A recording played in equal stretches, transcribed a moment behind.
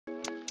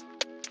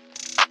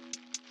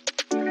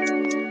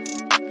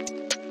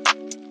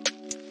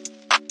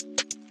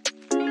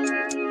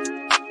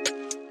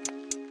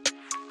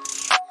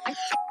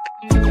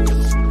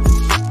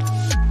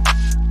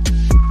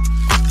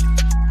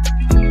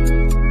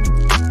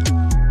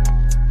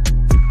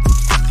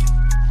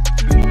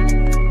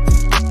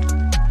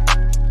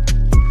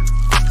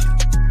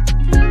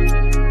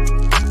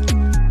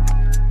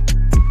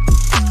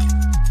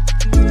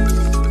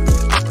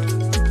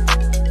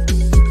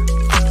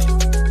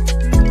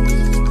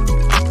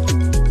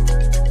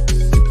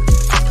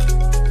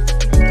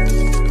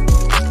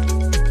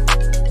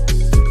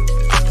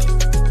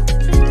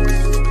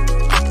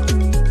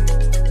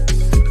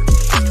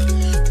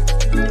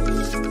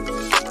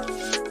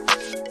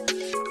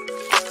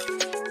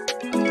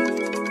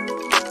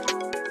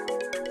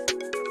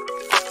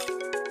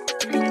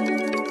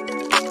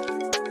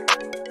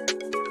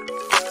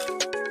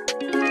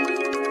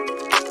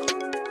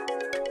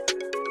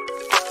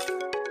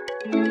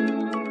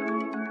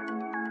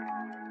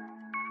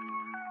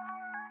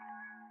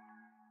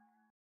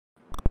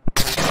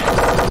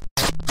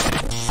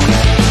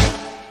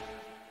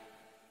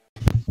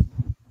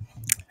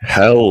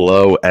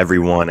Hello,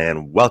 everyone,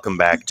 and welcome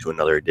back to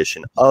another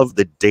edition of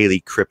the Daily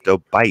Crypto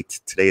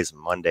Byte. Today is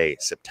Monday,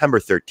 September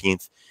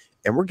 13th,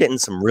 and we're getting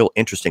some real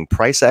interesting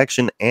price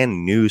action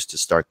and news to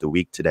start the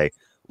week today.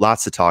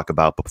 Lots to talk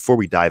about, but before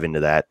we dive into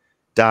that,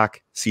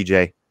 Doc,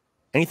 CJ,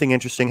 anything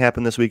interesting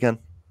happened this weekend?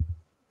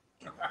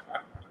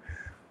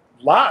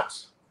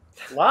 Lots.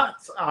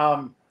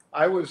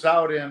 I was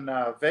out in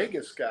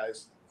Vegas,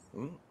 guys,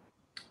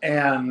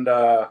 and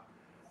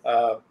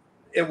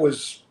it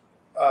was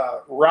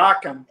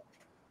rocking.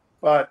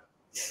 But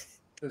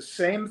the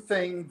same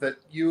thing that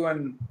you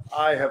and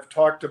I have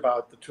talked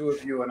about, the two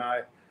of you and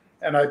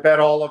I bet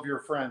all of your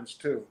friends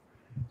too,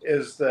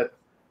 is that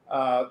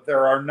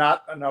there are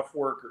not enough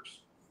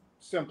workers,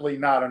 simply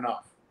not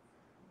enough.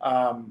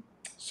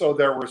 So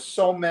there were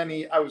so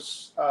many. I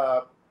was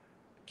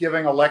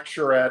giving a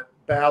lecture at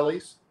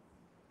Bally's,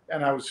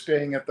 and I was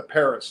staying at the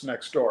Paris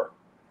next door.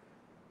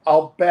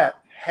 I'll bet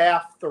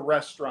half the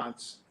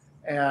restaurants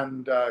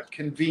and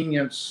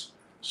convenience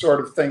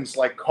sort of things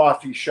like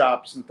coffee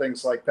shops and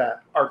things like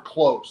that are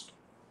closed.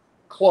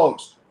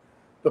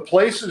 The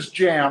place is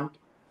jammed.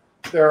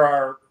 There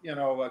are, a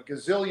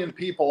gazillion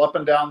people up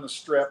and down the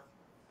strip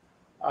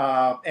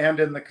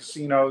and in the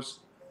casinos,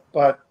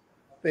 but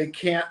they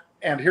can't.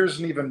 And here's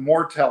an even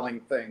more telling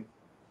thing.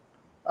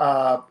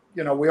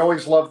 We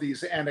always love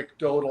these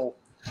anecdotal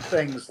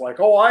things like,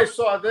 oh, I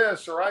saw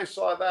this or I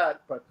saw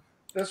that, but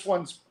this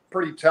one's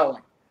pretty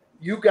telling.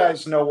 You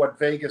guys know what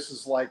Vegas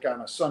is like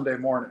on a Sunday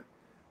morning.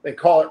 They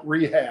call it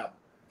rehab,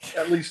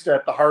 at least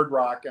at the Hard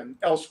Rock and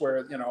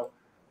elsewhere,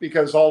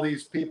 because all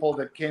these people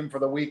that came for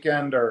the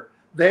weekend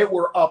they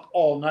were up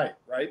all night,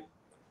 right?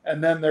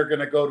 And then they're going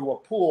to go to a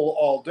pool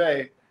all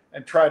day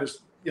and try to,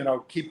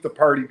 keep the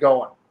party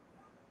going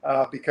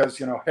because,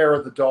 hair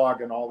of the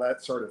dog and all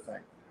that sort of thing.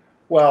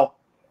 Well,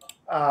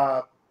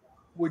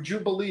 would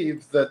you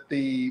believe that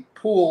the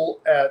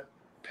pool at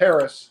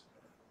Paris,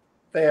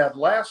 they had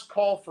last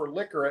call for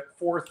liquor at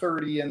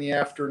 4:30 in the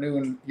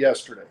afternoon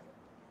yesterday.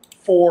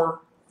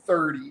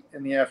 4:30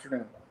 in the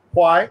afternoon.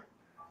 Why?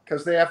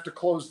 Because they have to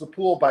close the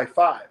pool by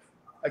 5.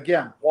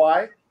 Again,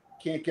 why?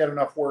 Can't get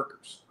enough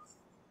workers.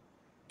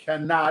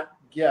 Cannot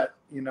get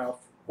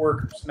enough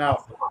workers.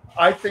 Now,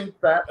 I think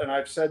that, and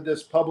I've said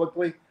this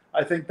publicly,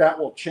 I think that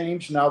will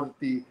change now that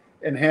the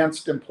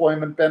enhanced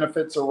employment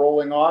benefits are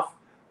rolling off.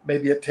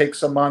 Maybe it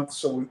takes a month,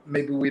 so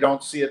maybe we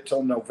don't see it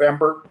till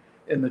November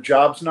in the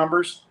jobs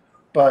numbers.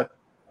 But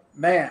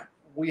man,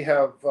 we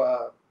have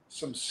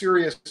some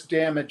serious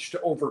damage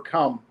to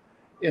overcome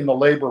in the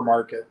labor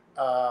market.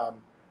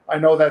 I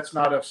know that's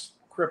not a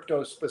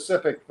crypto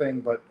specific thing,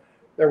 but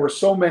there were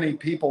so many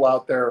people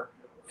out there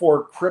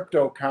for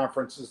crypto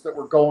conferences that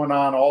were going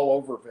on all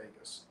over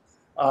Vegas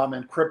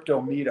and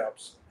crypto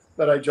meetups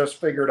that I just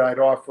figured I'd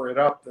offer it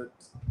up that,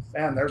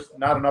 man, there's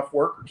not enough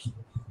workers.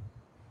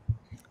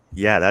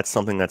 Yeah, that's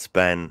something that's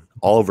been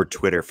all over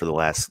Twitter for the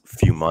last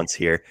few months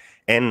here.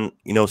 And,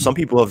 some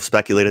people have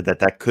speculated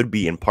that could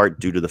be in part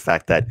due to the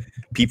fact that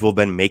people have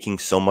been making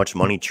so much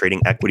money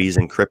trading equities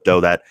and crypto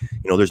that,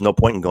 there's no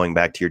point in going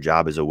back to your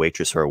job as a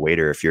waitress or a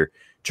waiter if you're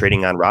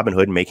trading on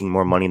Robinhood, making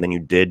more money than you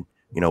did,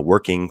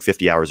 working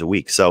 50 hours a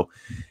week. So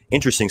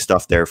interesting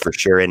stuff there for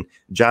sure. And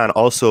John,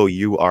 also,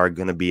 you are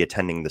going to be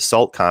attending the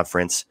SALT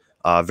conference.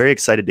 Very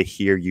excited to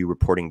hear you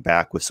reporting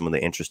back with some of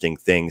the interesting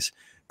things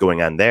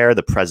going on there.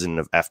 The president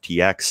of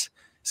FTX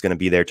is going to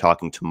be there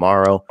talking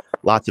tomorrow.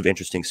 Lots of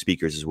interesting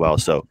speakers as well.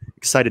 So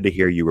excited to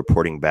hear you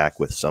reporting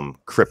back with some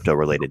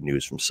crypto-related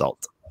news from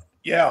SALT.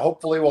 Yeah,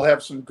 hopefully we'll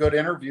have some good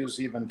interviews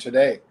even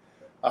today.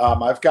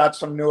 I've got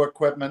some new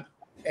equipment.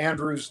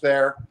 Andrew's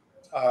there.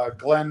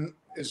 Glenn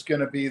is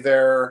going to be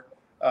there.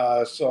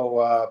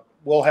 So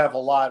we'll have a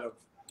lot of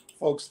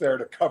folks there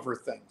to cover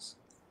things.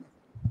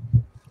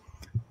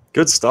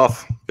 Good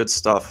stuff.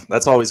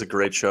 That's always a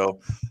great show.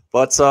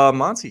 But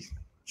Monty,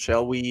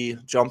 shall we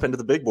jump into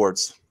the big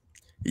boards?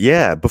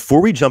 Yeah,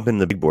 before we jump into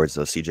the big boards,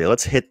 though, CJ,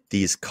 let's hit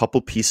these couple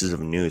pieces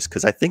of news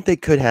because I think they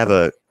could have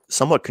a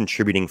somewhat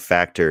contributing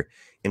factor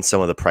in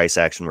some of the price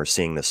action we're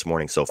seeing this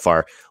morning so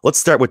far. Let's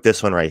start with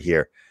this one right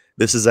here.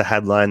 This is a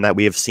headline that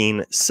we have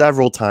seen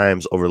several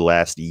times over the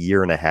last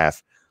year and a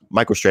half.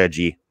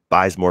 MicroStrategy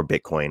buys more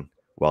Bitcoin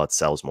while it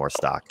sells more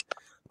stock.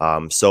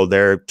 So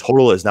their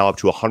total is now up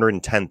to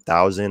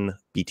 110,000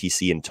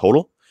 BTC in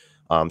total.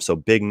 So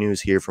big news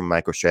here from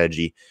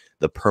MicroStrategy.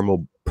 The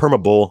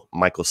perma-bull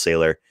Michael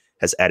Saylor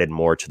has added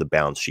more to the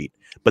balance sheet.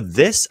 But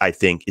this, I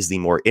think, is the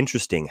more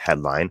interesting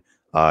headline,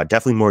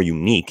 definitely more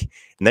unique,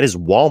 and that is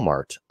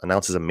Walmart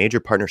announces a major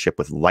partnership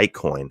with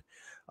Litecoin.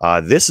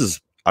 This is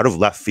out of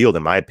left field,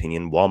 in my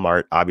opinion.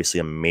 Walmart, obviously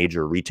a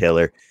major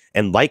retailer,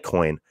 and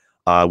Litecoin,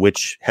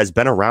 which has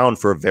been around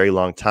for a very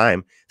long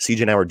time.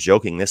 CJ and I were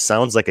joking. This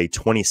sounds like a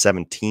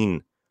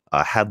 2017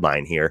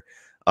 headline here.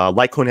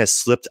 Litecoin has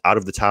slipped out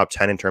of the top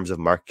 10 in terms of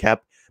market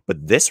cap,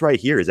 but this right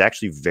here is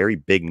actually very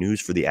big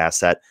news for the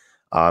asset.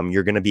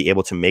 You're going to be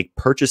able to make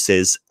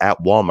purchases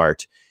at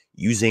Walmart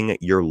using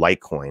your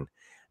Litecoin.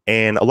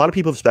 And a lot of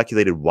people have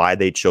speculated why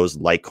they chose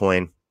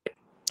Litecoin.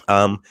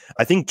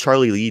 I think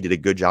Charlie Lee did a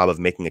good job of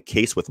making a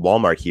case with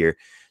Walmart here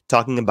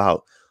talking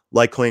about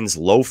Litecoin's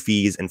low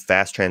fees and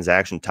fast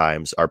transaction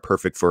times are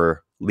perfect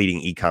for leading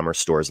e-commerce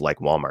stores like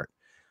Walmart.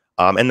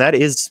 And that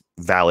is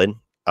valid.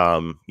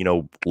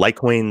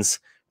 Litecoin's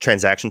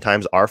transaction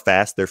times are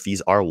fast, their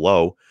fees are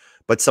low,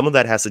 but some of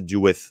that has to do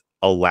with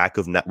a lack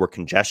of network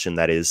congestion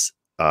that is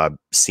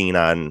seen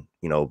on,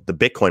 the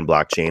Bitcoin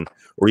blockchain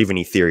or even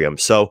Ethereum.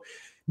 So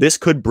this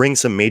could bring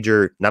some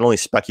major, not only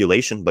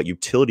speculation, but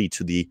utility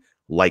to the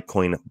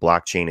Litecoin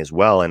blockchain as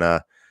well. And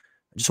I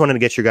just wanted to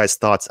get your guys'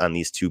 thoughts on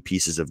these two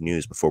pieces of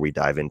news before we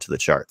dive into the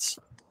charts.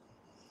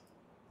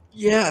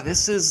 Yeah,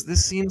 this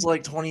seems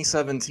like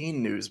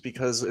 2017 news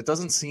because it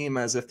doesn't seem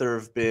as if there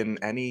have been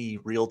any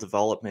real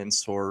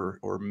developments or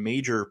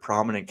major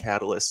prominent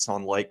catalysts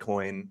on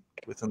Litecoin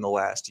within the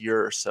last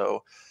year or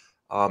so.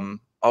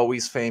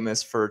 Always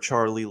famous for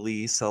Charlie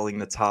Lee selling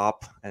the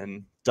top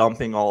and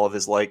dumping all of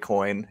his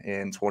Litecoin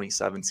in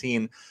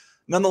 2017.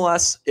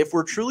 Nonetheless, if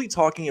we're truly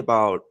talking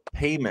about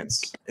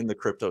payments in the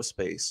crypto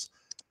space,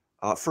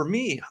 for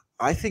me,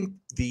 I think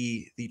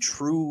the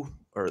true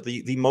or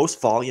the most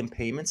volume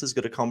payments is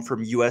going to come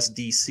from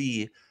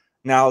USDC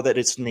now that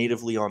it's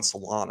natively on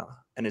Solana,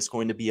 and it's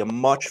going to be a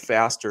much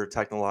faster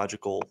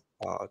technological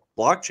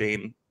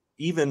blockchain,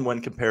 even when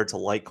compared to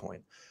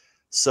Litecoin.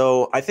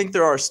 So I think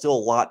there are still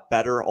a lot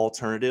better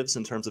alternatives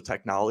in terms of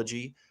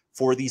technology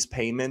for these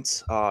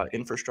payment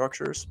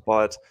infrastructures,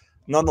 but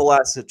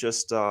nonetheless,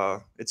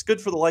 it's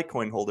good for the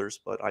Litecoin holders.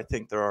 But I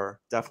think there are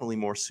definitely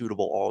more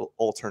suitable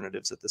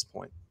alternatives at this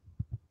point.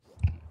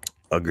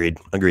 Agreed.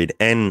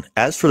 And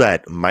as for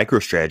that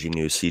MicroStrategy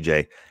news,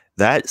 CJ,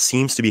 that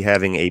seems to be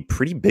having a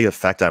pretty big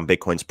effect on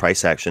Bitcoin's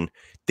price action.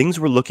 Things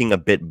were looking a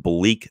bit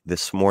bleak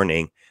this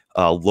morning,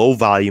 low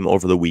volume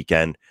over the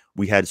weekend.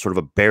 We had sort of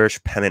a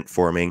bearish pennant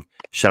forming.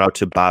 Shout out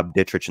to Bob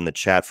Dittrich in the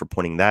chat for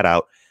pointing that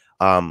out.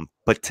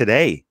 But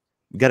today,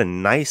 we got a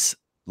nice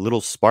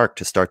little spark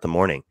to start the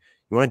morning.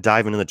 You want to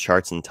dive into the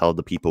charts and tell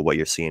the people what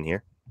you're seeing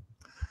here?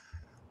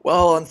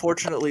 Well,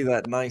 unfortunately,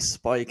 that nice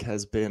spike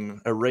has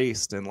been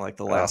erased in like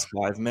the last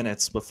 5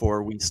 minutes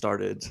before we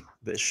started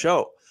this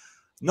show.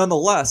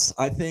 Nonetheless,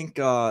 I think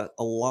a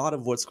lot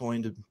of what's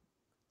going to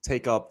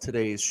take up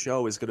today's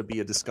show is going to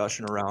be a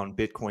discussion around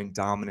Bitcoin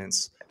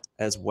dominance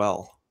as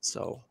well.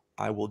 So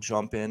I will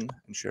jump in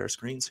and share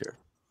screens here.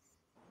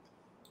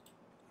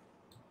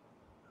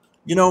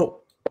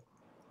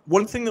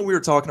 One thing that we were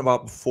talking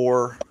about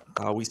before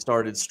we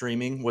started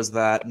streaming was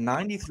that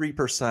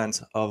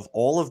 93% of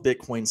all of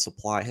Bitcoin's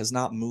supply has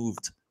not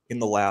moved in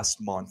the last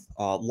month.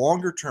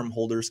 Longer term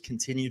holders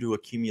continue to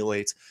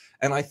accumulate.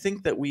 And I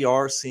think that we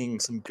are seeing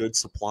some good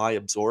supply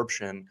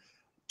absorption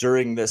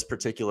during this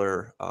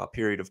particular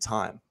period of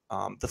time.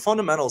 The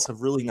fundamentals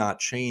have really not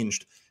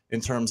changed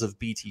in terms of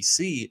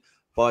BTC,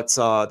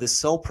 but this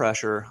sell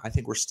pressure, I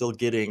think we're still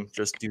getting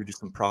just due to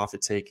some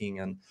profit taking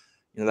and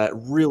that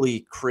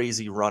really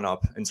crazy run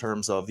up in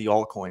terms of the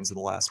altcoins in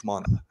the last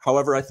month.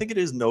 However, I think it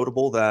is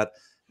notable that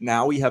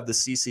now we have the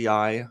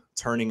CCI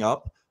turning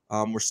up.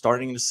 We're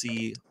starting to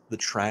see the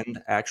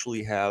trend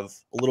actually have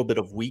a little bit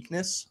of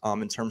weakness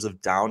in terms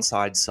of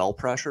downside sell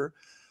pressure.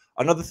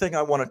 Another thing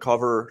I want to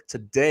cover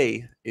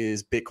today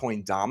is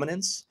Bitcoin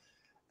dominance.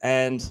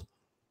 And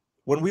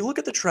when we look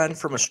at the trend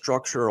from a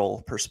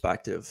structural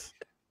perspective,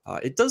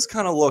 it does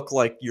kind of look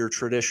like your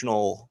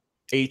traditional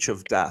H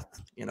of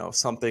death,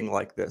 something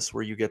like this,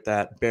 where you get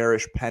that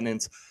bearish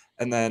pennant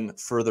and then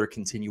further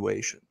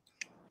continuation.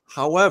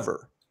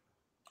 However,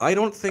 I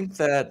don't think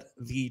that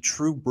the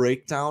true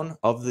breakdown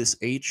of this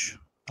H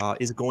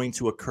is going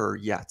to occur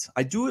yet.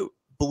 I do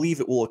believe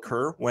it will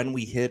occur when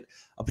we hit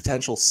a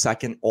potential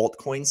second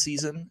altcoin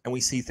season and we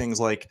see things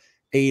like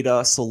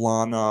ADA,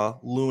 Solana,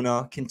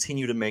 Luna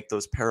continue to make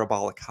those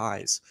parabolic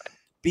highs.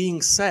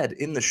 Being said,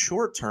 in the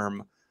short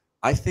term,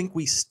 I think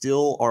we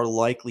still are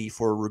likely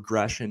for a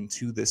regression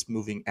to this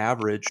moving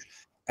average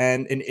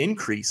and an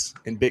increase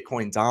in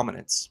Bitcoin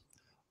dominance.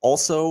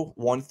 Also,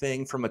 one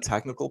thing from a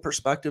technical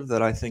perspective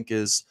that I think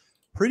is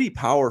pretty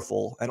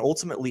powerful and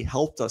ultimately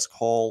helped us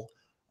call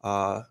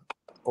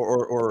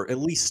or at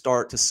least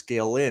start to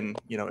scale in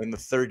the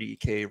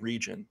 30K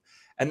region.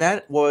 And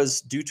that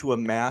was due to a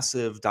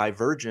massive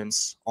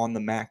divergence on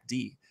the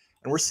MACD.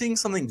 And we're seeing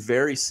something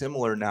very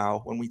similar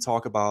now when we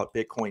talk about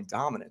Bitcoin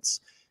dominance.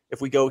 If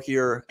we go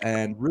here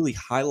and really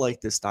highlight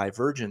this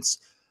divergence,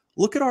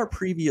 look at our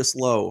previous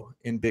low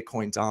in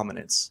Bitcoin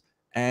dominance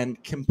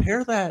and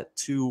compare that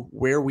to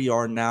where we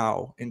are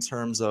now in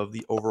terms of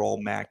the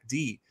overall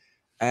MACD.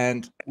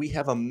 And we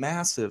have a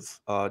massive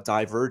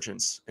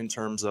divergence in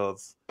terms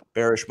of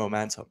bearish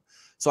momentum.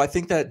 So I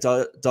think that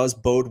does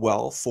bode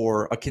well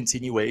for a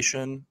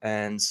continuation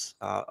and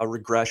a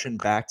regression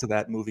back to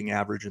that moving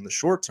average in the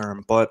short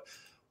term. But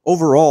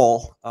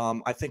overall,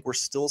 I think we're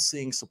still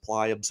seeing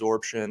supply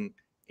absorption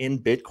in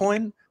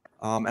Bitcoin.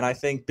 And I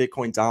think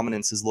Bitcoin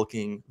dominance is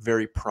looking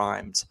very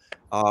primed.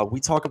 We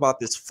talk about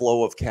this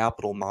flow of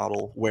capital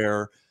model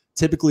where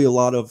typically a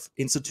lot of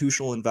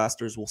institutional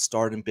investors will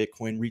start in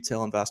Bitcoin,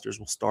 retail investors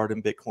will start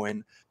in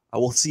Bitcoin.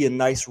 We'll see a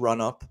nice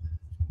run up.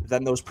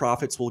 Then those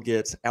profits will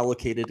get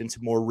allocated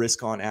into more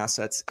risk-on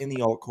assets in the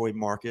altcoin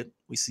market.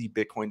 We see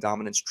Bitcoin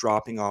dominance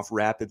dropping off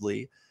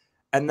rapidly.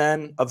 And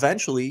then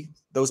eventually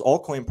those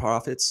altcoin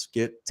profits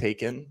get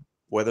taken,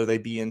 whether they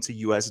be into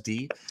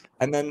USD,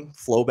 and then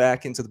flow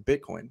back into the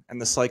Bitcoin.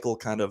 And the cycle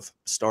kind of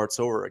starts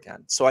over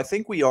again. So I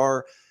think we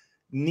are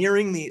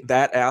nearing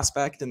that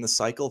aspect in the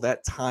cycle,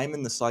 that time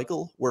in the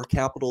cycle where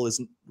capital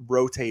is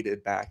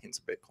rotated back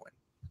into Bitcoin.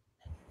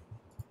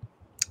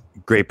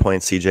 Great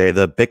point, CJ.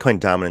 The Bitcoin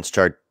dominance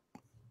chart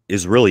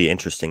is really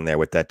interesting there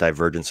with that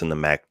divergence in the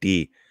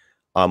MACD.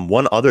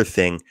 One other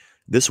thing,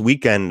 this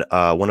weekend,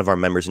 one of our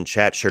members in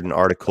chat shared an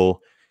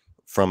article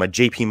from a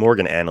JP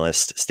Morgan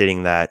analyst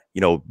stating that,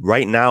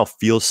 right now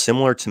feels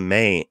similar to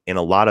May in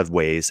a lot of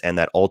ways and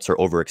that alts are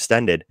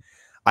overextended.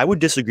 I would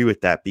disagree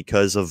with that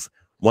because of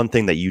one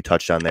thing that you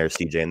touched on there,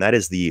 CJ, and that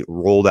is the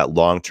role that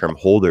long-term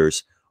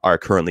holders are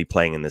currently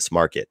playing in this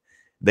market.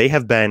 They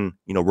have been,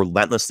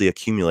 relentlessly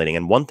accumulating.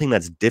 And one thing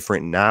that's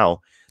different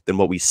now than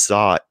what we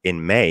saw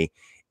in May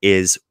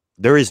is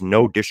there is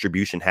no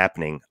distribution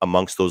happening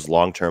amongst those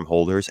long-term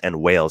holders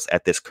and whales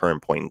at this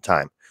current point in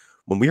time.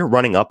 When we were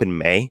running up in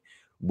May,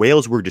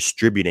 whales were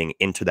distributing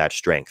into that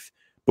strength,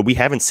 but we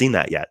haven't seen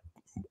that yet.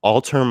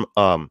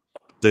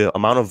 The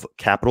amount of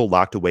capital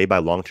locked away by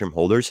long-term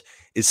holders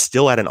is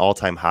still at an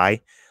all-time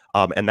high.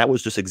 And that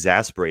was just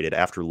exacerbated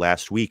after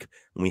last week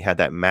when we had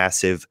that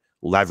massive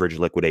leverage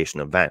liquidation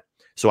event.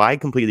 So I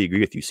completely agree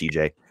with you,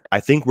 CJ. I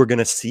think we're going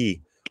to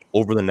see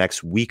over the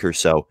next week or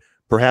so,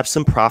 perhaps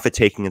some profit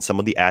taking in some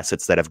of the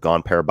assets that have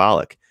gone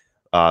parabolic.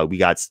 We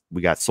got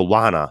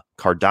Solana,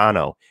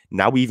 Cardano.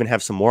 Now we even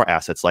have some more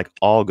assets like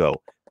Algo,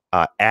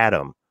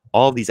 Atom.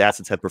 All of these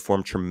assets have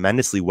performed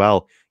tremendously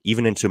well,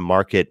 even into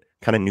market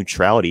kind of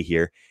neutrality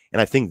here.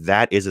 And I think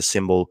that is a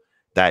symbol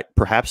that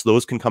perhaps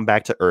those can come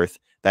back to earth,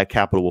 that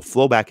capital will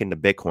flow back into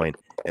Bitcoin,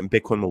 and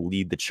Bitcoin will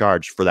lead the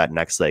charge for that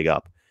next leg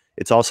up.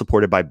 It's all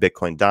supported by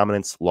Bitcoin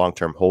dominance,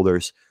 long-term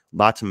holders.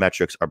 Lots of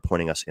metrics are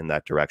pointing us in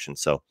that direction.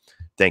 So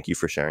thank you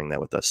for sharing that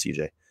with us,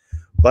 CJ.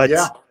 But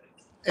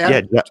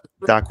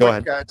Doc, go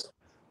ahead. Guys,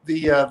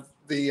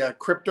 the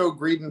crypto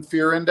greed and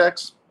fear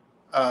index,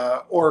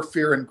 or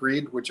fear and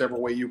greed, whichever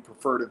way you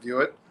prefer to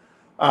view it,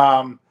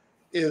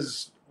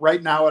 is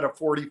right now at a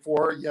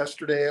 44.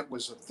 Yesterday it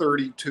was a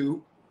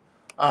 32.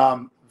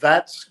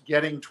 That's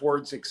getting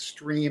towards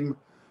extreme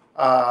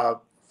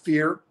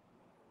fear.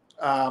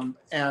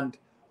 And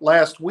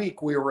last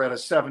week we were at a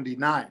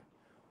 79,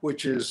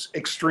 which is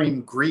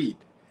extreme greed.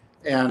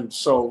 And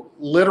so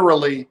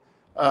literally,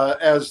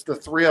 as the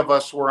three of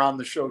us were on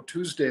the show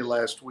Tuesday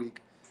last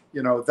week,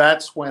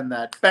 that's when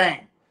that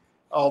bang,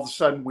 all of a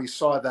sudden we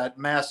saw that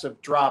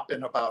massive drop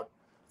in about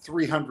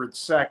 300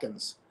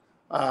 seconds.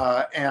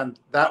 And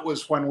that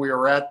was when we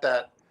were at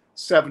that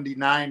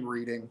 79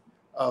 reading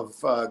of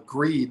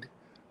greed.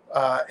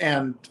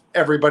 And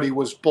everybody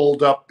was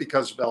bulled up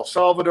because of El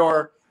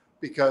Salvador,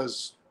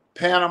 because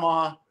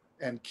Panama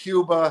and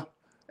Cuba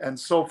and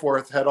so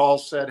forth had all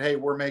said, hey,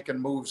 we're making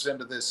moves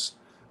into this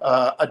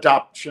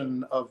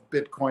adoption of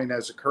Bitcoin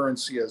as a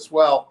currency as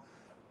well.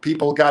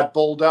 People got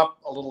bulled up,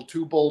 a little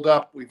too bulled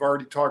up. We've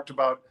already talked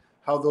about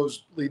how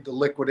those lead to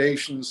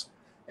liquidations.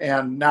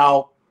 And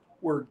now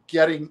we're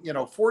getting,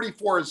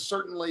 44 is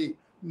certainly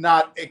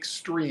not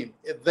extreme.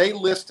 If they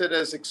list it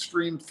as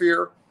extreme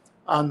fear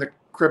on the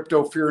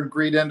crypto fear and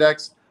greed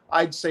index,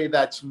 I'd say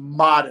that's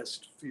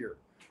modest fear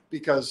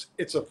because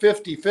it's a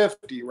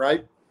 50-50,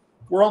 right?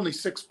 We're only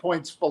 6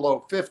 points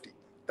below 50.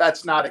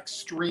 That's not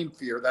extreme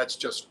fear. That's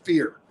just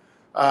fear.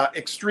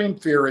 Extreme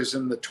fear is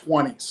in the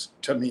 20s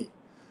to me.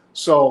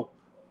 So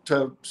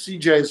to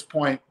CJ's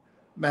point,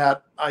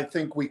 Matt, I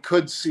think we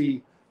could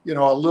see,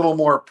 a little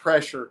more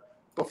pressure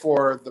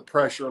before the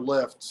pressure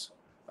lifts,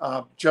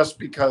 just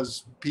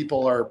because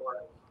people are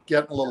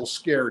getting a little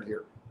scared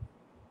here.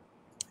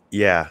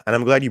 Yeah, and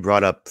I'm glad you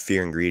brought up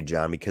fear and greed,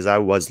 John, because I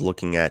was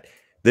looking at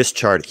this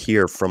chart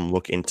here from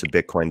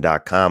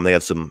lookintobitcoin.com. They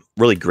have some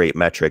really great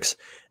metrics.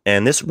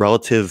 And this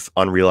relative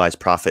unrealized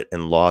profit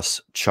and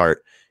loss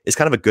chart is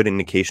kind of a good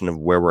indication of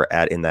where we're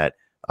at in that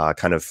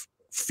kind of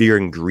fear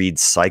and greed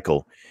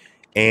cycle.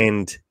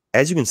 And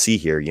as you can see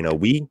here,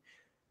 we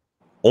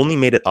only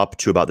made it up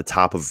to about the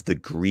top of the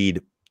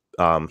greed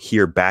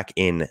here back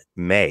in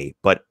May.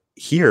 But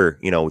here,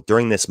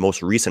 during this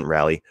most recent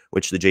rally,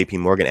 which the JP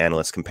Morgan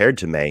analyst compared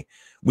to May,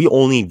 we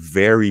only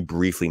very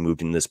briefly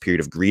moved in this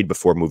period of greed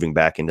before moving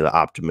back into the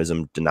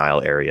optimism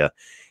denial area.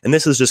 And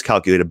this is just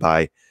calculated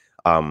by,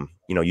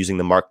 using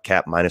the market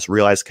cap minus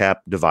realized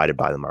cap divided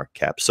by the market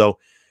cap. So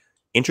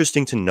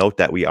interesting to note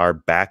that we are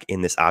back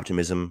in this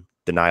optimism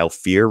denial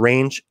fear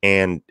range.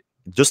 And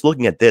just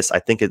looking at this, I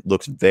think it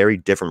looks very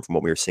different from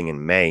what we were seeing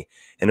in May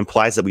and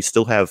implies that we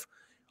still have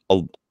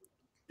a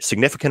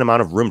significant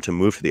amount of room to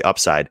move to the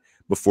upside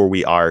before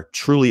we are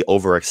truly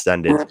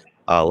overextended,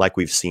 like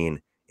we've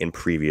seen in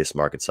previous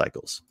market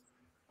cycles.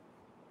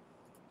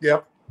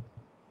 Yep.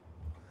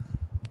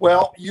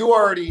 Well, you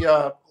already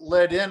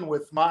led in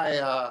with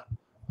my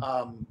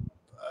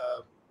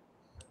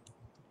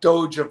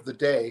Doge of the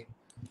day,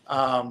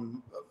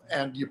 and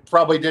you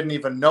probably didn't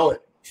even know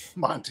it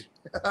Monty.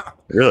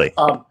 Really?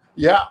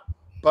 Yeah,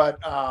 but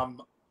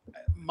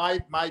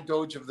my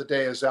Doge of the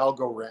day is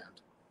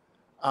Algorand.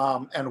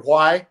 And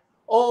why?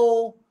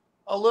 Oh,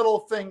 a little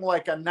thing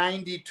like a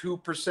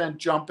 92%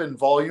 jump in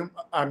volume.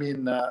 I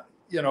mean,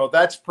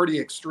 that's pretty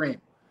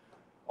extreme.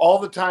 All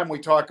the time we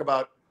talk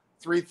about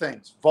three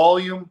things: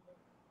 volume,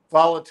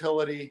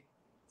 volatility,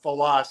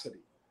 velocity.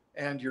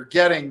 And you're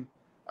getting,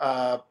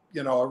 a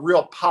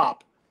real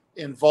pop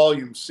in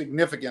volume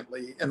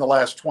significantly in the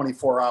last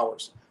 24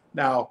 hours.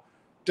 Now,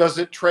 does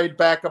it trade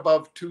back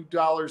above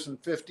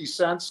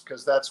 $2.50?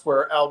 Because that's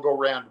where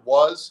Algorand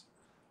was.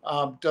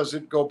 Does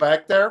it go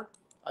back there?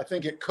 I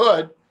think it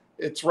could.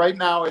 It's right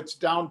now, it's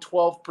down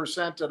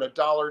 12% at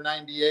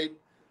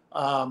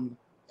 $1.98.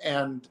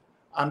 And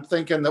I'm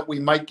thinking that we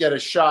might get a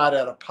shot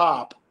at a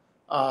pop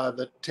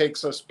that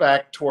takes us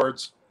back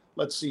towards,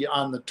 let's see,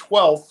 on the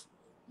 12th,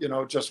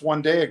 just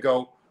one day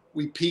ago,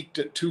 we peaked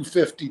at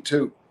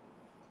 252.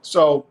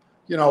 So,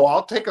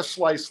 I'll take a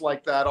slice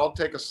like that. I'll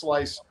take a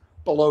slice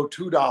below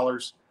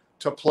 $2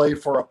 to play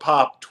for a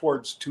pop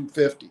towards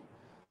 250.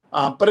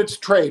 But it's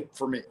trade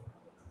for me.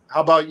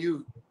 How about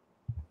you?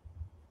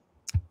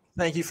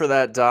 Thank you for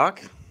that,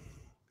 Doc.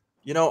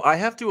 I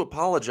have to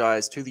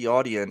apologize to the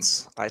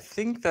audience. I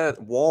think that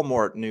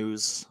Walmart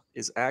news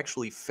is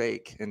actually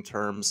fake in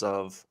terms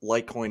of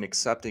Litecoin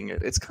accepting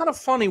it. It's kind of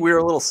funny. We were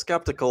a little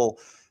skeptical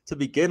to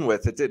begin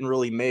with. It didn't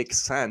really make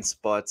sense,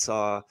 but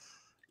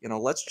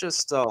let's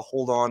just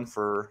hold on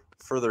for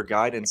further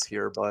guidance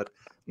here. But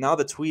now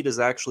the tweet has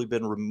actually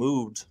been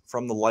removed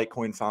from the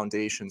Litecoin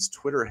Foundation's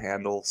Twitter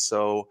handle.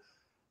 So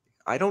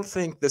I don't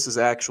think this is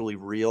actually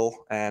real.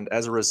 And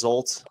as a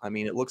result, I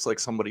mean, it looks like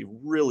somebody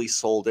really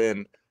sold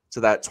in to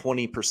that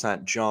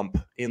 20% jump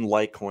in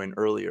Litecoin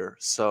earlier.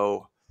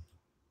 So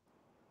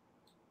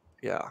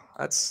yeah,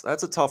 that's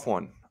a tough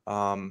one.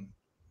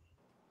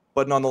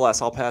 But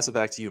nonetheless, I'll pass it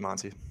back to you,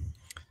 Monty.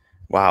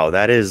 Wow,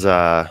 that is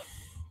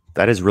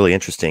really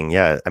interesting.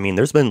 Yeah, I mean,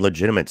 there's been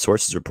legitimate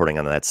sources reporting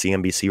on that.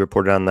 CNBC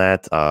reported on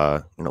that.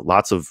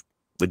 Lots of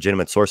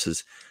legitimate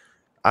sources.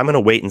 I'm going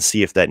to wait and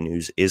see if that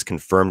news is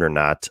confirmed or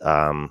not.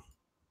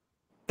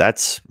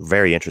 That's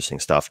very interesting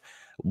stuff.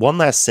 One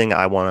last thing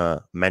I want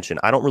to mention.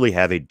 I don't really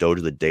have a Doge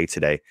of the day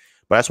today,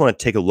 but I just want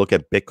to take a look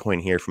at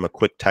Bitcoin here from a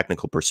quick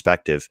technical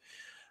perspective.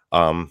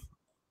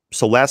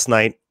 So last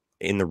night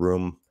in the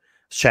room,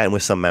 chatting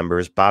with some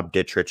members, Bob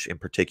Dittrich in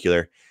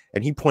particular,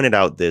 and he pointed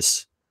out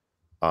this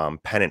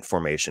pennant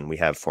formation we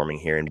have forming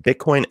here in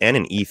Bitcoin and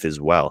in ETH as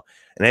well.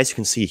 And as you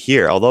can see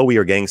here, although we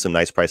are getting some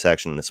nice price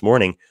action this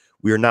morning,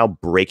 we are now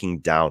breaking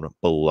down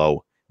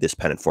below this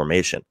pennant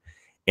formation.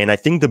 And I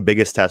think the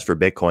biggest test for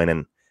Bitcoin,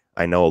 and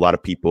I know a lot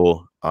of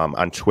people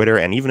on Twitter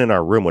and even in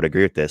our room would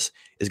agree with this,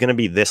 is going to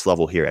be this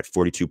level here at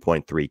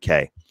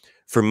 42.3K.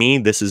 For me,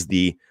 this is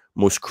the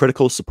most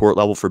critical support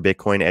level for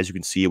Bitcoin. As you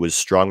can see, it was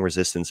strong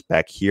resistance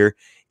back here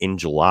in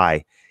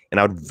July. And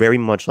I would very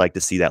much like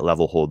to see that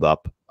level hold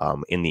up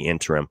in the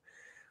interim.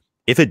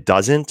 If it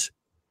doesn't,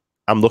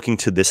 I'm looking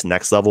to this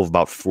next level of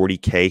about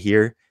 40K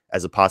here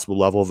as a possible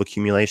level of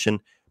accumulation.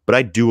 But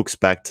I do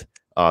expect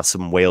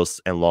some whales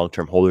and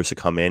long-term holders to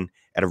come in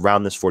at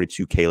around this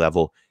 42K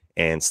level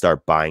and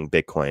start buying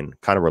Bitcoin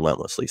kind of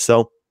relentlessly.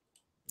 So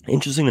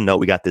interesting to note,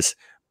 we got this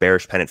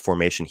bearish pennant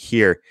formation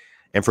here.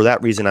 And for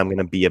that reason, I'm going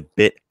to be a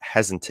bit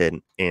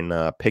hesitant in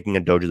picking a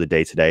Doge of the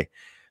day today.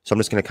 So I'm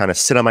just going to kind of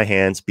sit on my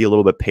hands, be a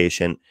little bit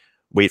patient,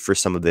 wait for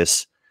some of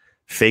this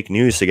fake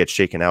news to get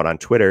shaken out on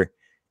Twitter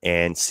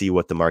and see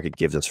what the market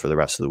gives us for the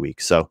rest of the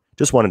week. So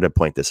just wanted to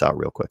point this out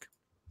real quick.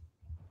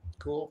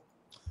 Cool.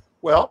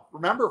 Well,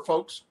 remember,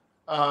 folks,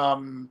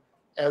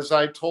 as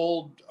I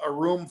told a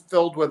room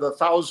filled with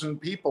 1,000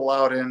 people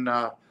out in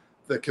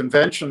the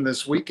convention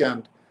this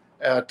weekend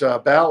at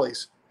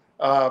Bally's,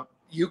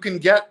 you can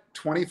get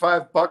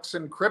 $25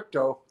 in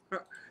crypto,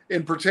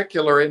 in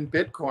particular in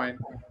Bitcoin,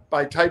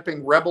 by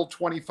typing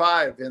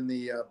Rebel25 in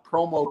the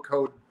promo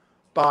code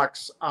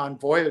box on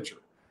Voyager.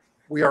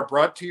 We are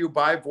brought to you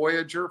by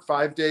Voyager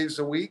 5 days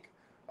a week.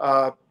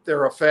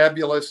 They're a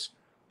fabulous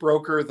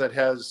broker that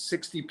has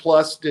 60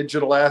 plus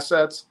digital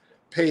assets,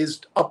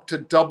 pays up to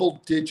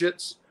double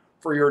digits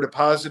for your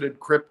deposited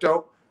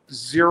crypto,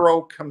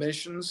 0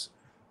 commissions,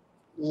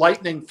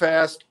 lightning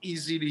fast,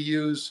 easy to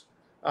use.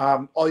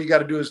 All you got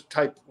to do is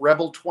type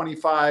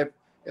Rebel25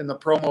 in the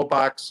promo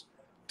box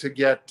to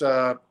get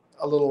a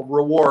little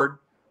reward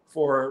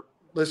for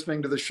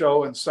listening to the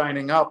show and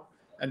signing up.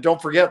 And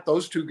don't forget,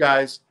 those two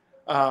guys,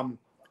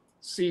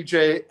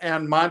 CJ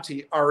and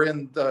Monty, are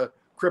in the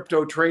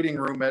crypto trading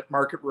room at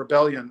Market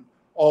Rebellion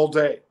all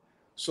day.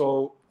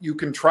 So you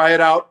can try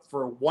it out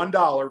for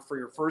 $1 for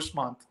your first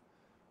month.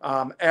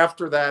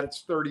 After that,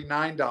 it's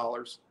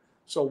 $39.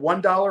 So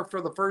 $1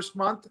 for the first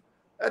month.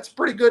 That's a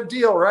pretty good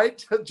deal,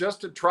 right?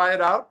 Just to try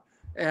it out.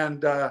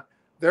 And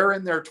they're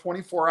in there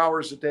 24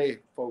 hours a day,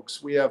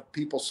 folks. We have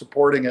people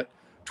supporting it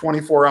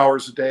 24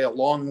 hours a day,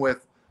 along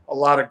with a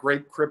lot of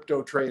great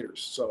crypto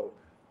traders. So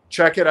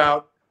check it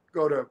out.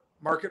 Go to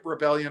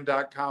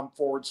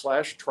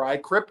marketrebellion.com/try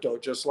crypto,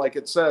 just like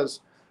it says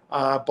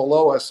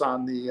below us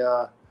on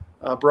the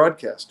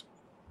broadcast.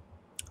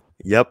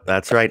 Yep,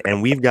 that's right.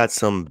 And we've got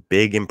some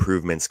big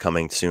improvements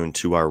coming soon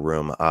to our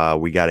room.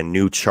 We got a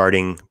new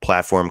charting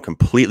platform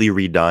completely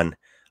redone,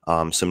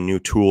 some new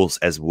tools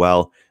as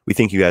well. We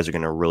think you guys are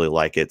going to really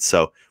like it.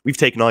 So we've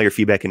taken all your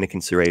feedback into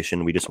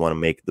consideration. We just want to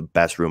make the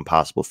best room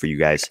possible for you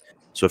guys.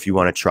 So if you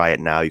want to try it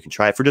now, you can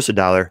try it for just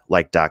 $1,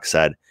 like Doc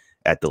said,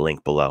 at the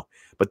link below.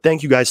 But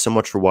thank you guys so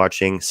much for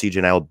watching. CJ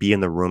and I will be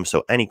in the room.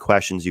 So any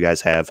questions you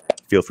guys have,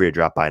 feel free to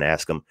drop by and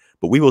ask them.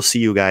 But we will see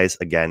you guys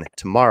again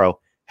tomorrow.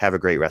 Have a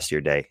great rest of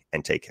your day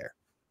and take care.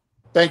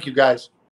 Thank you, guys.